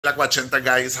La Quachenta,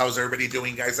 guys. How's everybody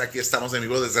doing, guys? Aquí estamos en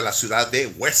vivo desde la ciudad de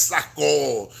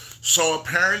Hueslaco. So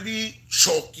apparently,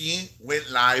 Chucky went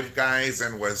live, guys,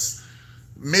 and was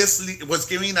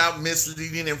giving out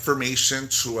misleading information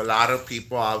to a lot of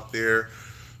people out there.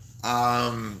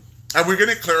 And we're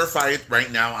gonna clarify it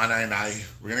right now, Anna and I.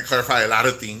 We're gonna clarify a lot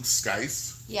of things,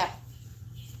 guys. Yeah.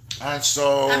 And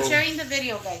so I'm sharing the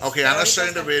video, guys. Okay, Anna's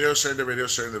sharing the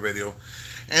video.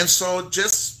 And so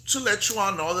just to let you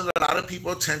all know that a lot of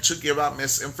people tend to give out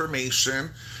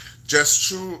misinformation just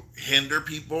to hinder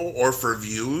people or for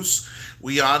views.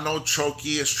 We all know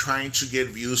Choki is trying to get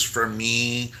views from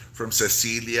me, from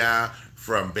Cecilia,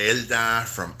 from Belda,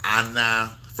 from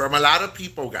Anna, from a lot of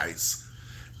people, guys.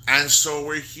 And so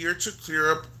we're here to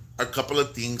clear up a couple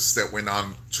of things that went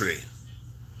on today.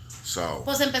 So,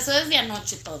 Pues empezó desde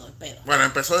anoche todo el pedo. bueno,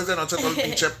 empezó desde noche todo el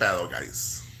pinche pedo,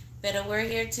 guys. Pero we're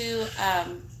here to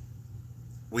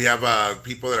We have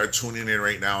people that are tuning in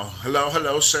right now. Hello,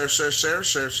 share.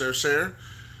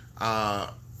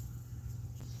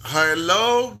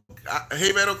 Hello.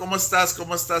 Hey, Vero, ¿cómo estás?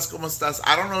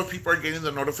 I don't know if people are getting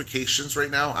the notifications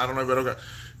right now. I don't know, Vero.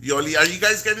 Yoli, are you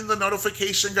guys getting the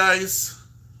notification, guys?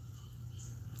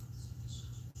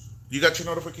 You got your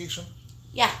notification?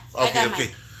 yeah. I got mine.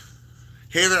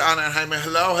 Hey there, Anna and Jaime.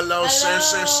 Hello.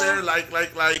 Share. Like.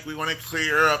 We want to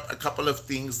clear up a couple of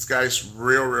things, guys,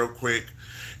 real quick.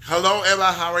 Hello,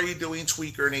 Eva. How are you doing,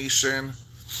 Tweaker Nation?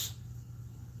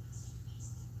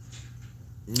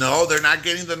 No, they're not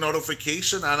getting the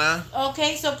notification, Anna.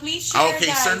 Okay, so please share, Okay,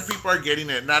 guys. certain people are getting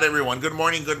it. Not everyone. Good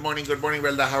morning,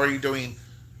 Belda. How are you doing?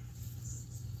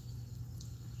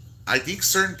 I think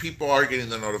certain people are getting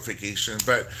the notification,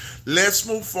 but let's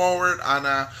move forward,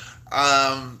 Anna.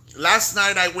 Last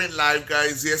night I went live,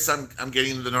 guys. Yes, I'm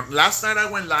getting the last night I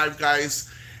went live, guys,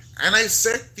 and I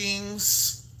said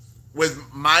things with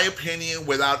my opinion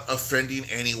without offending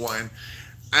anyone.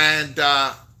 And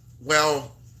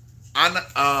well,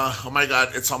 oh my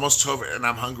God, it's almost 12 and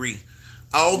I'm hungry.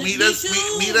 Oh, meet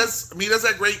us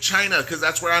at Great China, because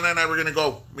that's where Anna and I were gonna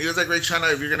go. Meet us at Great China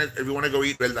if you want to go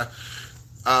eat, Belda.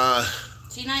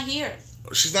 She's not here.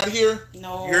 She's not here?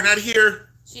 No. You're not here?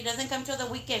 She doesn't come till the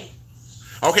weekend.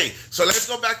 Okay, so let's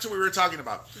go back to what we were talking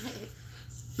about.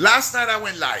 Last night I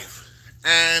went live,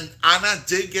 and Anna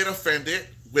did get offended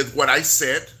with what I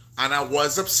said. Anna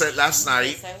was upset last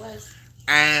night. Yes, I was.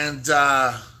 And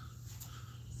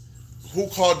who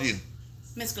called you?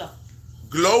 Miss Glow.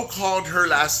 Glow called her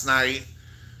last night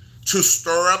to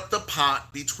stir up the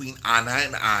pot between Anna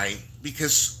and I,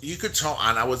 because you could tell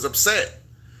Anna was upset.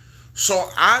 So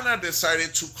Anna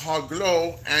decided to call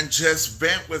Glow and just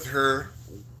vent with her,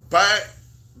 but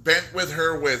vent with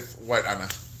her with what, Anna?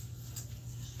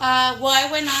 Well, I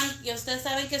went on. Y ustedes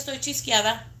saben que estoy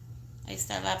chisqueada. Ahí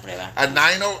está la prueba. At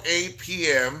 9:08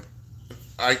 p.m.,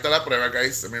 ahí está la prueba,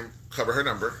 guys. Let me cover her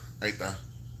number. Ahí está.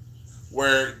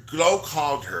 Where Glow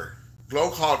called her. Glow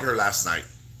called her last night.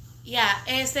 Yeah,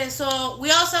 so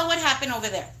we all saw what happened over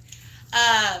there.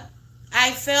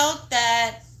 I felt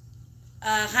that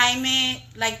Jaime,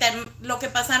 like that, lo que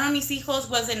pasaron mis hijos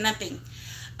wasn't nothing.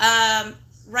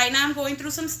 Right now I'm going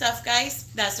through some stuff, guys.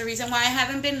 That's the reason why I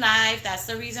haven't been live. That's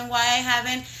the reason why I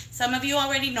haven't. Some of you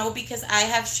already know, because I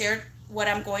have shared what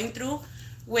I'm going through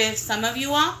with some of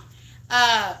you all.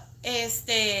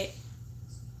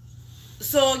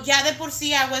 So ya de por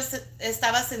sí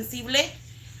estaba sensible.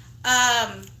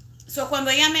 So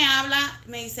cuando ella me habla,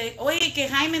 me dice, oye, que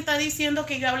Jaime está diciendo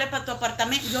que yo hablé para tu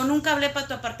apartamento. Yo nunca hablé para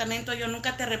tu apartamento, yo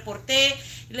nunca te reporté.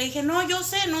 Y le dije, no, yo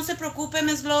sé, no se preocupe,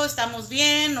 Miss Glow, estamos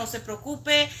bien, no se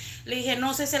preocupe. Le dije,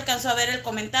 no sé si alcanzó a ver el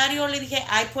comentario. Le dije,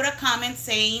 I put a comment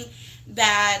saying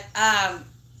that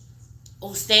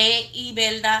usted y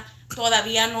Belda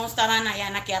todavía no estaban allá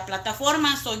en aquella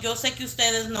plataforma. So yo sé que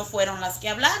ustedes no fueron las que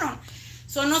hablaron.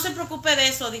 So no se preocupe de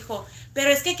eso, dijo. Pero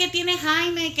es que, ¿qué tiene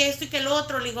Jaime? Que esto y que el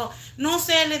otro. Le digo, no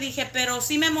sé, le dije, pero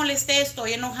sí me molesté,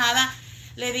 estoy enojada.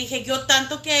 Le dije, yo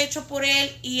tanto que he hecho por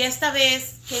él, y esta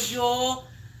vez que yo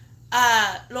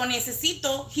lo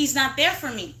necesito, he's not there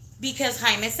for me. Because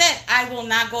Jaime said, I will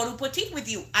not go to Petite with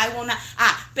you. I will not.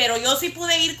 Pero yo sí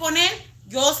pude ir con él.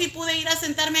 Yo sí pude ir a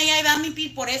sentarme allá y dar mi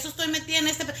pie. Por eso estoy metida en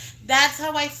este. That's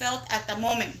how I felt at the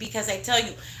moment. Because I tell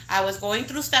you, I was going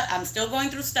through stuff. I'm still going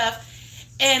through stuff.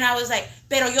 And I was like,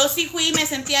 pero yo sí fui y me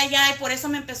sentí allá, y por eso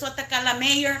me empezó a atacar la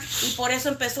mayor, y por eso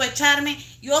empezó a echarme.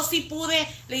 Yo sí pude,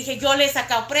 le dije, yo le he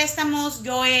sacado préstamos,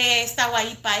 yo he estado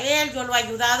ahí para él, yo lo he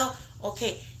ayudado.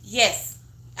 Okay, yes,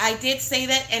 I did say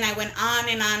that, and I went on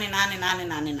and on and on and on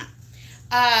and on and on.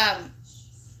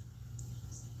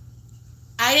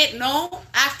 I didn't know.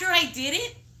 After I did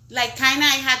it, like kind of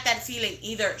I had that feeling.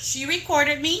 Either she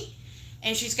recorded me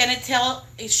and she's gonna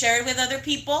share it with other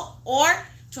people, or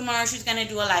tomorrow she's gonna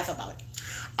do a live about it.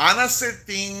 Anna said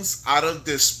things out of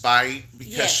despite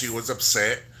because Yes. she was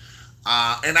upset.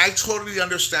 And I totally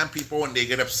understand people when they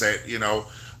get upset, you know.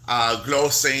 Glow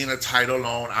saying a title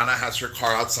loan. Ana has her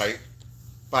car outside.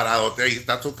 Paradote, ahí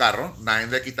está tu carro. Nadie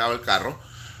le ha quitado el carro.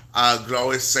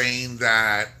 Glow is saying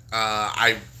that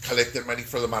I collected money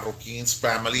for the Marroquins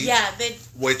family, Yeah,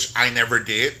 which I never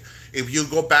did. If you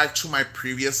go back to my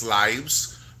previous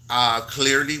lives,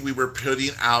 clearly we were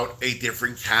putting out a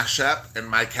different Cash App, and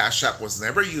my Cash App was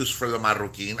never used for the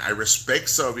Marroquin. I respect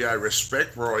Sylvia. I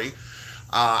respect Roy.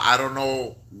 I don't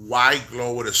know why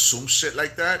Glow would assume shit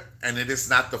like that, and it is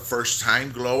not the first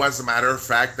time. Glow, as a matter of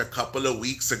fact, a couple of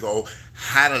weeks ago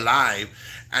had a live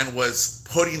and was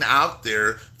putting out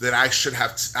there that I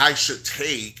should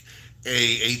take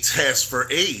a test for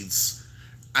AIDS,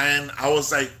 and I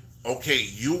was like, okay,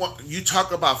 you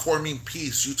talk about forming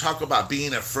peace, you talk about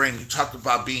being a friend, you talk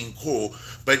about being cool,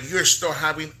 but you're still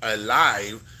having a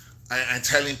live and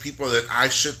telling people that I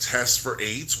should test for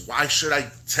AIDS. Why should I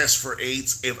test for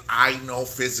AIDS if I know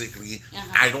physically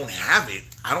I don't have it?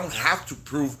 I don't have to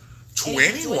prove to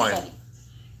anyone,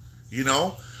 you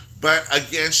know? But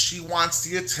again, she wants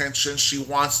the attention, she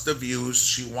wants the views,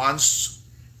 she wants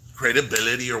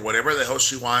credibility or whatever the hell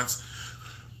she wants.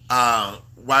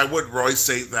 Why would Roy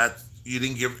say that you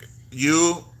didn't give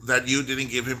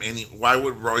him any? Why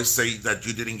would Roy say that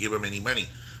you didn't give him any money?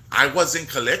 I wasn't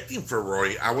collecting for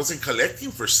Roy. I wasn't collecting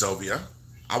for Sylvia.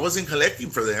 I wasn't collecting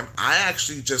for them. I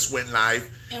actually just went live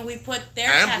and we put their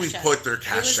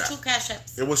Cash App. It was 2 Cash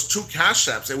Apps. It was 2 Cash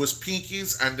Apps. It was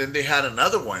Pinky's, and then they had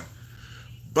another one.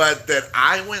 But that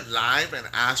I went live and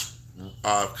asked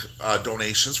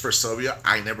donations for Sylvia,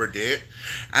 I never did.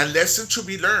 And lesson to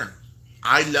be learned.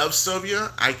 I love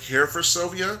Sylvia. I care for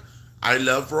Sylvia. I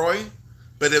love Roy.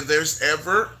 But if there's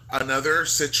ever another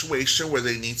situation where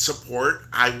they need support,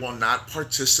 I will not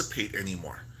participate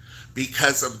anymore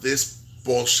because of this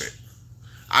bullshit.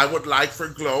 I would like for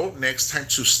Glow next time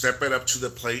to step it up to the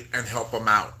plate and help them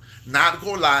out. Not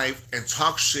go live and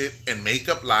talk shit and make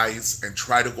up lies and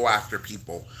try to go after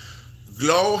people.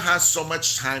 Glow has so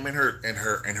much time in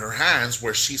her hands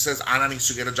where she says, Anna needs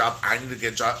to get a job, I need to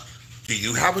get a job. Do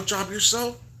you have a job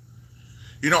yourself?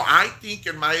 You know, I think,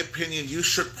 in my opinion, you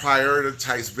should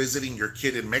prioritize visiting your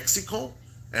kid in Mexico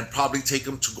and probably take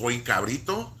him to Going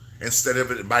Cabrito instead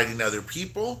of inviting other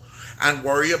people, and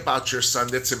worry about your son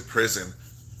that's in prison.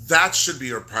 That should be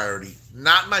your priority,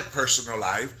 not my personal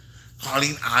life.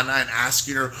 Calling Ana and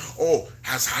asking her, oh,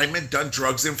 has Jaime done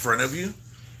drugs in front of you?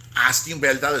 Asking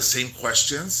Belda the same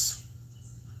questions.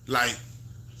 Like,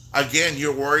 again,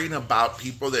 you're worrying about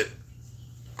people that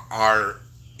are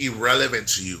irrelevant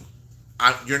to you.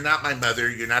 You're not my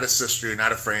mother, you're not a sister, you're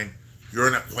not a friend, you're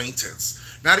an acquaintance.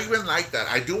 Not even like that.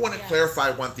 I do want to clarify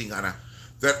one thing, Ana,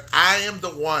 that I am the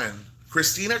one.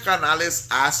 Cristina Canales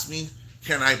asked me,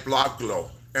 can I block Glow?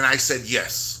 And I said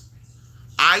yes.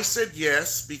 I said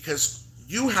yes because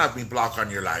you have me blocked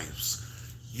on your lives.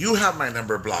 You have my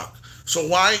number blocked. So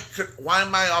why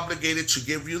am I obligated to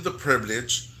give you the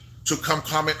privilege to come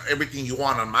comment everything you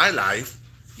want on my life,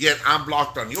 yet I'm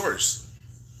blocked on yours?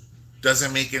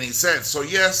 Doesn't make any sense. So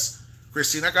yes,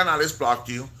 Cristina Canales blocked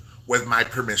you with my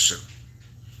permission.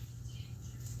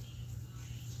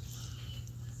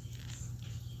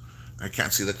 I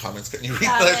can't see the comments. Can you read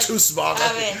that? They're too small.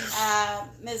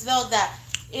 Ms. Velda,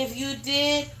 if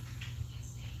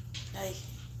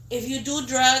you do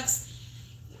drugs,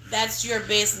 that's your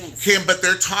business. Kim, but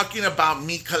they're talking about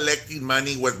me collecting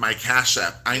money with my Cash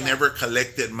App. I never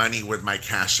collected money with my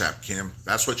Cash App, Kim.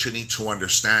 That's what you need to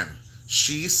understand.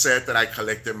 She said that I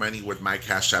collected money with my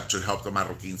Cash App to help the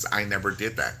Marroquins. I never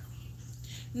did that.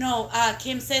 No,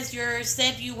 Kim says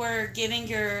you were giving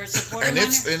your support. And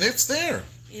it's there.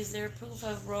 Is there proof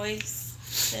of Roy's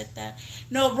said that?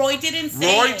 No, Roy didn't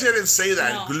say Roy didn't say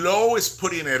that. No. Glow is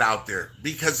putting it out there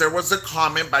because there was a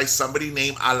comment by somebody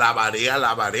named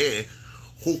Alabare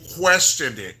who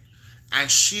questioned it.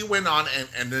 And she went on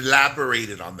and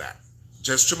elaborated on that.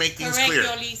 Just to make things clear.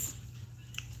 Yolis.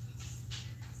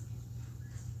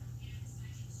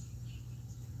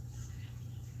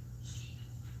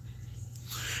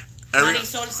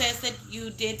 Marisol says that you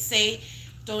did say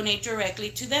donate directly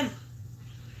to them.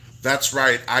 That's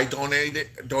right. I donated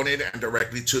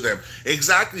directly to them.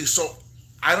 Exactly. So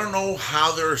I don't know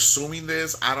how they're assuming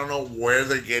this. I don't know where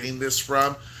they're getting this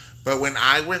from. But when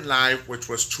I went live, which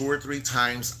was 2 or 3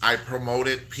 times, I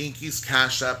promoted Pinky's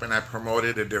Cash App and I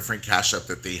promoted a different Cash App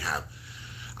that they have.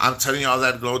 I'm telling you, all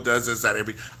that Glow does is that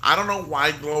I don't know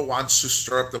why Glow wants to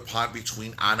stir up the pot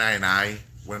between Ana and I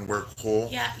when we're cool.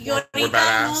 Yeah, y We're ahorita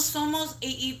no badass. somos,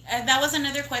 that was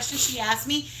another question she asked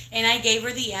me, and I gave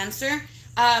her the answer.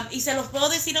 Y se los puedo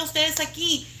decir a ustedes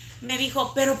aquí. Me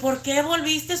dijo, pero ¿por qué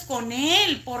volviste con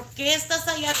él? ¿Por qué estás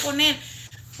allá con él?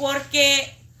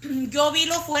 Porque yo vi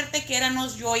lo fuerte que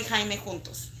éramos yo y Jaime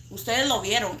juntos. Ustedes lo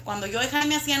vieron. Cuando yo y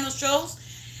Jaime hacían los shows,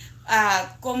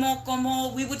 como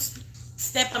we would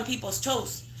step on people's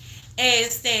toes.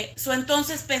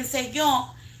 Entonces pensé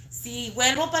yo, si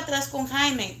vuelvo para atrás con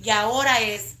Jaime y ahora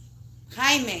es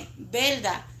Jaime,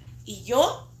 Belda y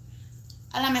yo,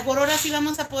 a lo mejor ahora sí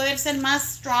vamos a poder ser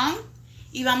más strong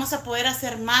y vamos a poder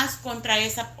hacer más contra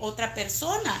esa otra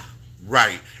persona.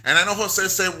 Right. And I know Jose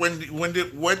said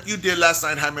what you did last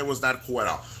night, Jaime, was not cool at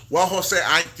all. Well, Jose,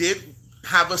 I did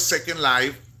have a second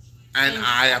live and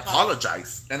I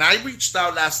apologize. And I reached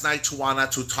out last night to Ana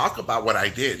to talk about what I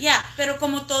did. Yeah, pero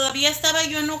como todavía estaba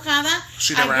yo enojada,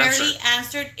 She I never barely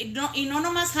answered. Y no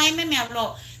nomás Jaime me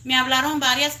habló, me hablaron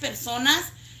varias personas,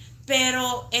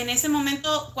 pero en ese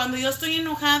momento, cuando yo estoy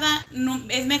enojada, no,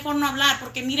 es mejor no hablar,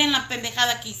 porque miren la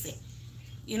pendejada que hice,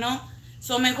 you know?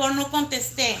 So mejor no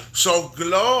contesté. So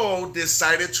Glow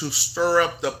decided to stir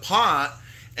up the pot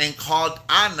and called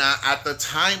Ana. At the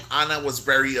time, Ana was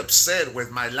very upset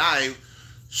with my live.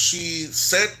 She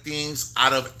said things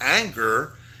out of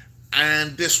anger.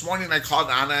 And this morning I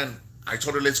called Ana and I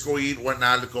told her, let's go eat,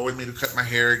 whatnot, go with me to cut my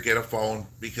hair, get a phone,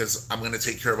 because I'm going to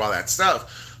take care of all that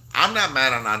stuff. I'm not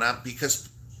mad on Ana because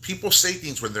people say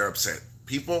things when they're upset.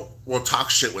 People will talk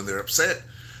shit when they're upset.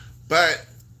 But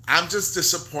I'm just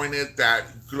disappointed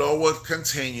that Glow will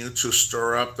continue to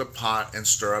stir up the pot and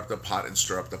stir up the pot and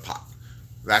stir up the pot.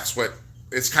 That's what,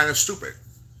 it's kind of stupid.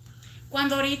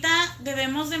 Cuando ahorita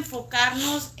debemos de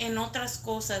enfocarnos en otras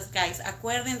cosas, guys.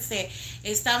 Acuérdense,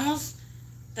 estamos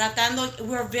tratando,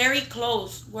 we're very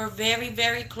close. We're very,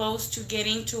 very close to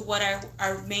getting to what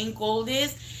our main goal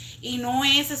is. Y no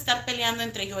es estar peleando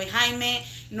entre yo y Jaime,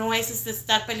 no es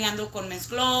estar peleando con Miss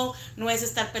Glow, no es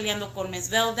estar peleando con Miss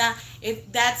Velda.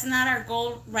 That's not our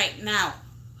goal right now.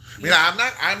 Mira,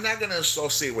 I'm not gonna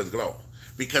associate with Glow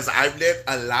because I've let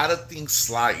a lot of things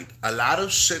slide. A lot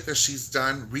of shit that she's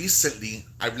done recently,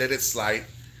 I've let it slide.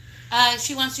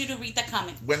 She wants you to read the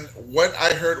comment. When what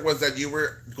I heard was that you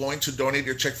were going to donate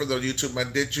your check for the YouTube,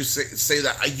 but did you say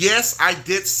that? Yes, I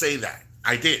did say that.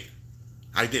 I did.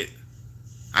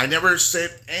 I never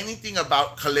said anything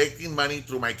about collecting money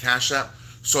through my Cash App,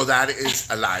 so that is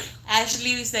a lie.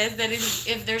 Ashley says that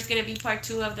if there's going to be part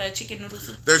 2 of the chicken noodle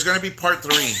soup. There's going to be part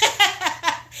 3.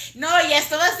 No, y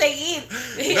esto va a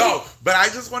seguir. No, but I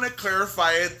just want to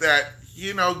clarify it that,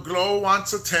 you know, Glow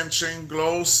wants attention,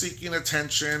 Glow's seeking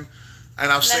attention,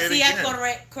 and I'll say it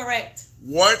again. Correct.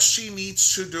 What she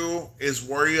needs to do is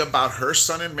worry about her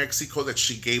son in Mexico that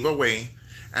she gave away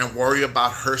and worry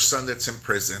about her son that's in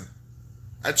prison.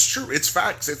 That's true. It's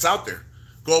facts. It's out there.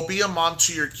 Go be a mom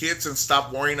to your kids and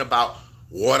stop worrying about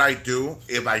what I do,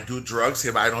 if I do drugs,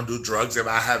 if I don't do drugs, if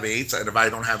I have AIDS, and if I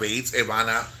don't have AIDS, if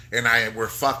Ana and we're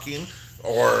fucking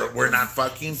or we're not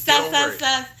fucking. Stop.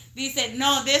 Dice,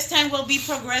 no, this time will be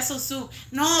Progresso soup.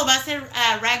 No, va a ser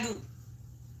ragu.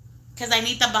 Because I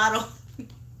need the bottle.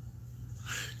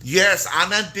 Yes,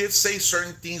 Ana did say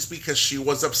certain things because she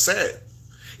was upset.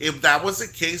 If that was the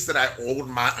case that I owed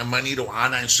money to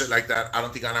Ana and shit like that, I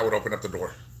don't think Ana would open up the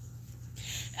door.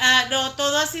 No,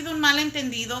 todo ha sido un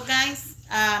malentendido, guys.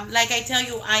 Like I tell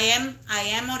you, I am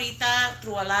ahorita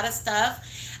through a lot of stuff.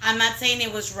 I'm not saying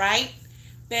it was right,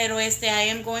 pero I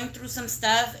am going through some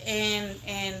stuff and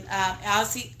I'll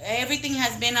see. Everything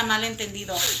has been a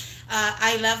malentendido.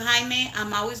 I love Jaime.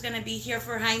 I'm always going to be here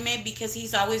for Jaime because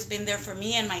he's always been there for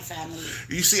me and my family.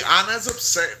 You see, Ana's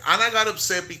upset. Ana got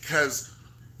upset because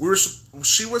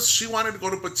she wanted to go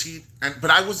to Petite,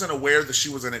 but I wasn't aware that she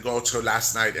was going to go till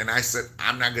last night, and I said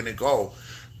I'm not going to go.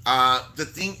 The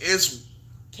thing is,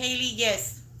 Kaylee,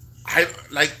 yes.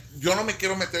 Yo no me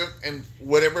quiero meter en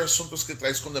whatever asuntos que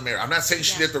traes con the mayor. I'm not saying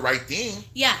she did the right thing.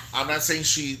 Yeah. I'm not saying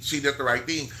she did the right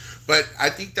thing, but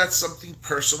I think that's something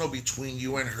personal between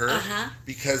you and her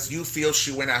because you feel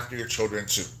she went after your children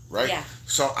too, right? Yeah.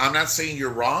 So I'm not saying you're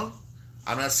wrong.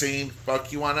 I'm not saying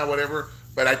fuck you, Ana, whatever.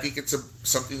 But I think it's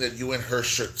something that you and her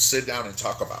should sit down and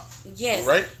talk about. Yes.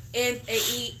 Right?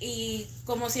 Y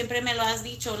como siempre me lo has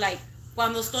dicho, like,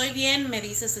 cuando estoy bien, me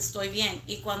dices estoy bien.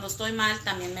 Y cuando estoy mal,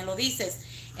 también me lo dices.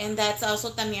 And that's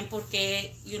also también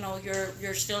porque, you know,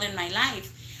 you're still in my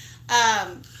life.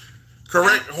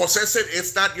 Correct. Jose said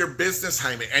it's not your business,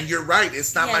 Jaime. And you're right.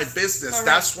 It's not my business. Correct.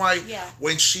 That's why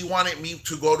when she wanted me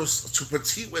to go to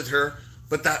Petite with her,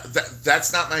 but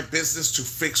that's not my business to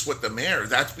fix with the mayor.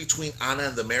 That's between Ana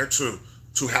and the mayor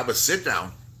to have a sit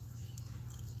down.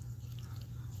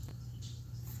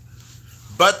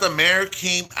 But the mayor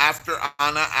came after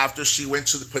Ana after she went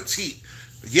to the petite.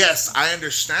 Yes, I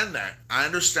understand that. I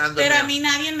understand the Pero mayor. a mí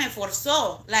nadie me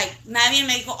forzó. Like, nadie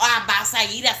me dijo, vas a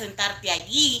ir a sentarte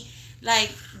allí.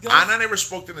 Like, Ana never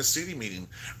spoke in a city meeting.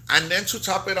 And then to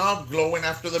top it off, Glow went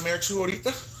after the mayor too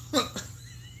ahorita.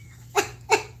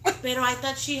 Pero I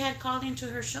thought she had called into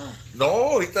her show. No,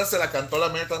 ahorita se la cantó la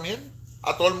mayor también.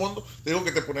 A todo el mundo. Dijo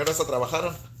que te pusieras a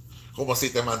trabajar. Como si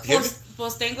te mantienes.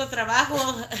 Pues tengo trabajo.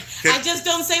 I just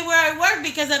don't say where I work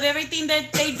because of everything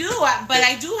that they do. But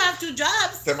I do have 2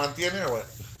 jobs. ¿Te mantiene o what?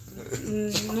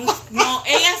 No,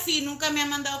 ella sí, nunca me ha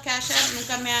mandado cash out,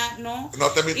 nunca me ha, no. ¿No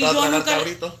te invitó a tragar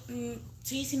cabrito?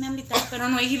 Sí, sí me ha invitado, pero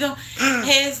no he ido.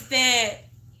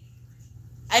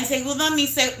 En segundo,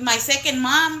 my second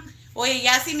mom. Oye,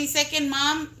 ya si mi second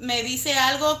mom me dice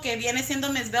algo que viene siendo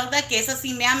mi esbelta, que esa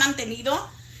sí me ha mantenido,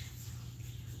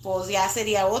 pues ya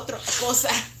sería otra cosa.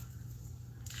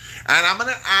 And I'm going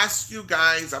to ask you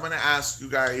guys,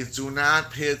 do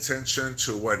not pay attention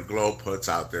to what Glow puts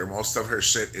out there. Most of her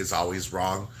shit is always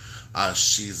wrong.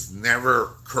 She's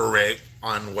never correct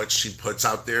on what she puts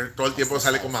out there. Todo el tiempo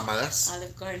sale con mamadas.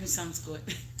 Olive Garden sounds good.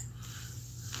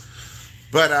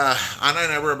 But Ana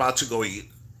and I were about to go eat.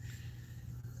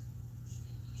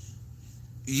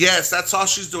 Yes, that's all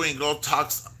she's doing. Glow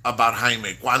talks about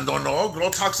Jaime. Cuando no, Glow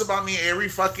talks about me every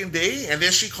fucking day. And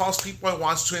then she calls people and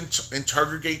wants to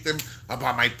interrogate them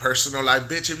about my personal life.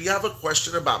 Bitch, if you have a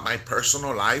question about my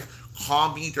personal life,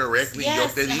 call me directly. Yes,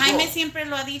 Yo te digo. Jaime siempre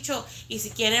lo ha dicho. Y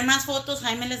si quieren más fotos,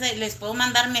 Jaime les puedo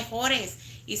mandar mejores.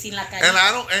 Y sin la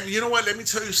carita. And you know what? Let me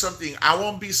tell you something. I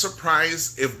won't be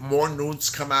surprised if more nudes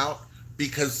come out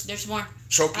because there's more.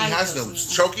 Choki has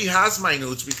nudes. Choki has my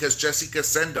nudes because Jessica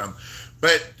sent them.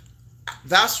 But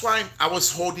that's why I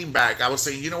was holding back. I was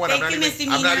saying, you know what? I'm not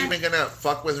even gonna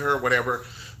fuck with her or whatever.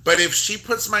 But if she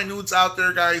puts my nudes out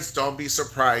there, guys, don't be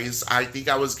surprised. I think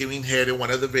I was giving head in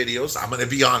one of the videos. I'm gonna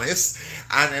be honest.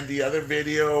 And in the other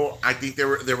video, I think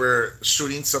they were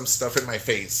shooting some stuff in my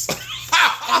face.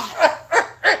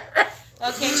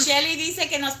 Okay, Shelly dice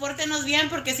que nos portenos bien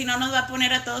porque si no nos va a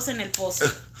poner a todos en el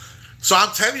pozo. So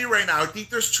I'm telling you right now, I think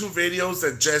there's 2 videos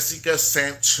that Jessica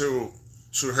sent to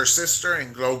her sister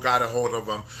and Glow got a hold of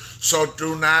them. So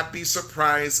do not be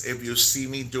surprised if you see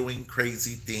me doing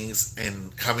crazy things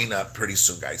and coming up pretty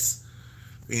soon, guys.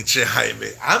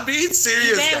 I'm being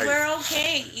serious, Yvette, guys. we're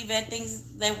okay. Yvette thinks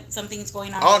that something's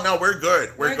going on. Oh, no, we're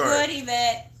good. We're good,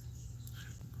 Yvette.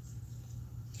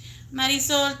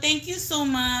 Marisol, thank you so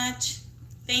much.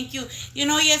 Thank you. You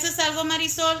know, y eso es algo,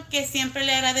 Marisol, que siempre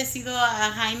le he agradecido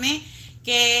a Jaime,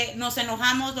 que nos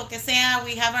enojamos, lo que sea,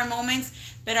 we have our moments,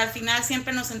 pero al final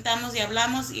siempre nos sentamos y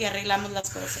hablamos y arreglamos las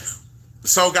cosas.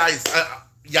 So, guys,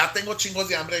 ya tengo chingos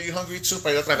de hambre. Are you hungry too?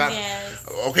 Para ir a tragar? Yes.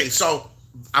 Okay, so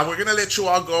we're going to let you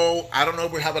all go. I don't know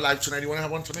if we have a live tonight. You want to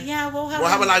have one tonight? Yeah, we'll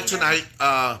have a live tonight.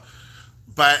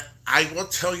 But I will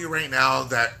tell you right now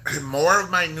that more of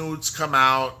my nudes come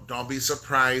out. Don't be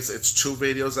surprised. It's 2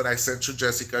 videos that I sent to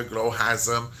Jessica. Glow has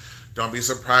them. Don't be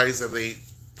surprised if they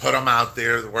put them out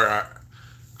there where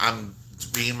I'm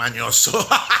being mañoso.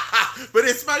 But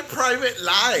it's my private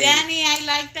life. Danny, I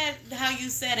like that how you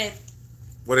said it.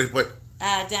 What?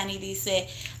 Danny dice,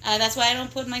 that's why I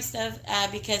don't put my stuff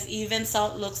because even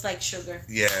salt looks like sugar.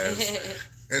 Yes.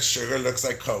 And sugar looks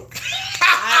like Coke.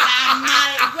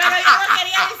 Bueno, yo no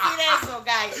quería decir eso,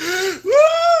 guys.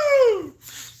 Woo!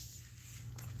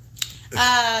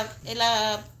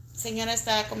 La señora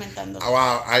está comentando. Oh,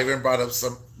 wow, I even brought up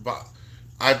some.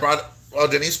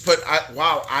 Denise put.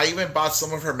 I even bought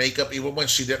some of her makeup even when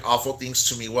she did awful things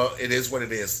to me. Well, it is what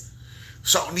it is.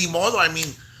 So, ni modo. I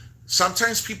mean,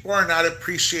 sometimes people are not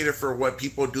appreciated for what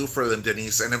people do for them,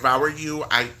 Denise. And if I were you,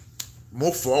 I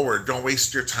move forward. Don't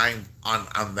waste your time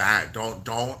on that.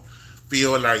 Don't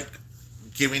feel like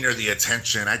giving her the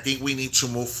attention. I think we need to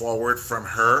move forward from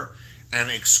her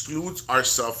and exclude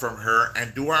ourselves from her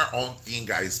and do our own thing,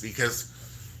 guys, because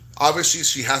obviously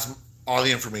she has all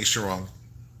the information wrong.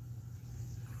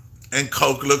 And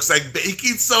Coke looks like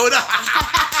baking soda.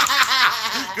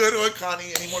 Good one,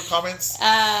 Connie. Any more comments?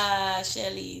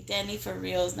 Shelly, Danny for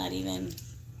real is not even.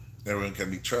 Everyone can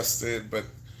be trusted, but.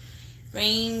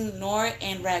 Rain, Nor,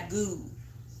 and Ragu.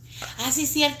 Sí,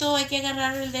 cierto, hay que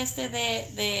agarrar el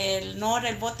del Nor,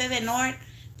 el bote de Nor.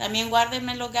 También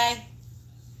guárdenmelo, guys.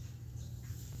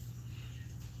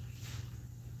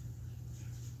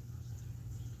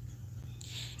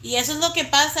 Y eso es lo que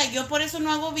pasa. Yo por eso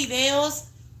no hago videos.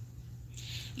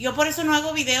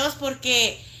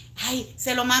 Porque,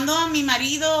 se lo mando a mi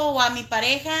marido o a mi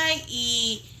pareja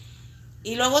y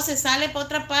luego se sale por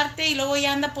otra parte y luego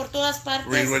ya anda por todas partes.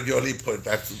 Read what Yoli put.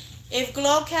 If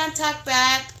Glow can't talk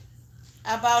back,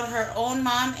 about her own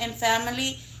mom and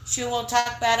family. She will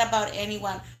talk bad about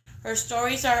anyone. Her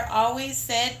stories are always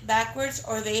said backwards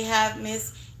or they have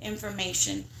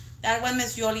misinformation. That's what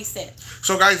Miss Yoli said.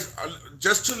 So, guys,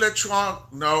 just to let you all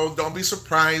know, don't be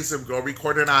surprised if go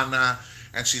recorded Anna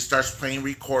and she starts playing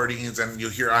recordings and you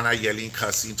hear Anna yelling,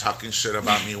 cussing, talking shit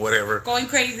about me, whatever. Going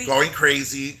crazy. Going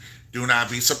crazy. Do not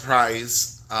be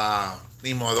surprised.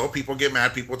 Ni modo. People get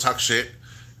mad. People talk shit.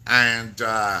 And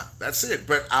that's it.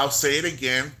 But I'll say it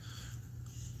again.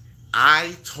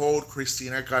 I told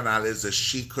Christina Canales that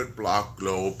she could block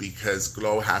Glow because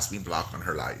Glow has me blocked on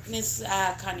her life. Miss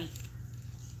Connie.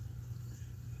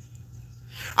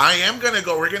 I am gonna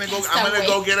go. We're gonna go. I'm gonna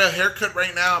go get a haircut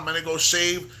right now. I'm gonna go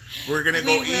shave. We're gonna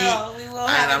go eat. We will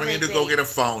and I'm gonna need to go get a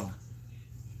phone.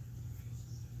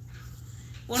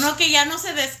 Uno que ya no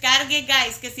se descargue,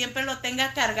 guys, que siempre lo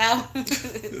tenga cargado.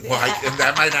 Well,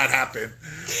 that might not happen.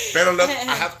 Pero look,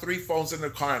 I have 3 phones in the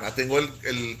car. And I tengo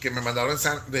el que me mandaron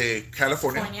de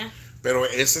California. Pero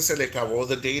ese se le acabó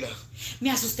the data.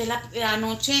 Me asusté la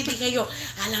noche. Dije yo,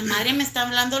 a la madre me está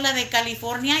hablando la de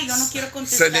California y yo no quiero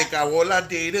contestar. Se le acabó la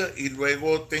data y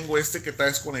luego tengo este que está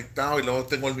desconectado y luego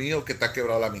tengo el mío que está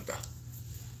quebrado a la mitad.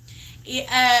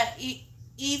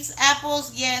 Eve's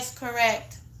apples, yes,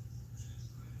 correct.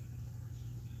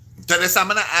 Teresa, I'm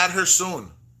gonna add her soon.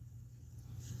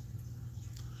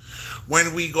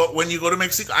 When you go to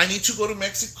Mexico, I need to go to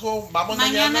Mexico. Vamos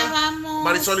mañana. Vamos.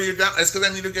 Marisol, you're down. Es que I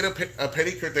need to get a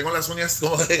pedicure. Tengo las uñas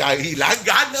como de gallina.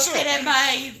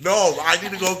 No, I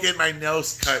need to go get my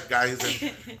nails cut, guys.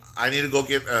 And I need to go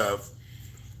get.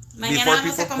 Before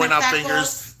people point out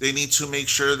fingers, they need to make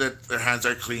sure that their hands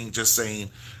are clean. Just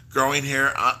saying, growing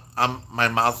hair, I'm my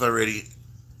mouth already.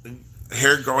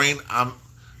 Hair growing, I'm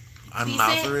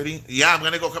mouth already. Yeah, I'm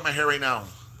gonna go cut my hair right now.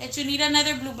 That you need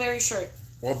another blueberry shirt.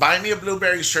 Well, buy me a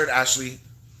blueberry shirt, Ashley.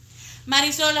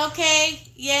 Marisol, okay.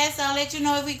 Yes, I'll let you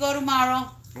know if we go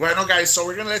tomorrow. Bueno, guys, so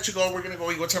we're going to let you go. We're going to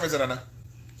go eat. What time is it, Anna?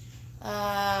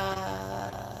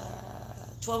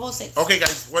 12:06. Okay,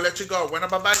 guys, we'll let you go. Bueno,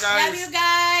 bye-bye, guys. Love you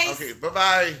guys. Okay,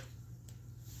 bye-bye.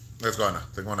 Let's go, Anna.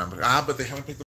 Tengo un hambre. But they haven't picked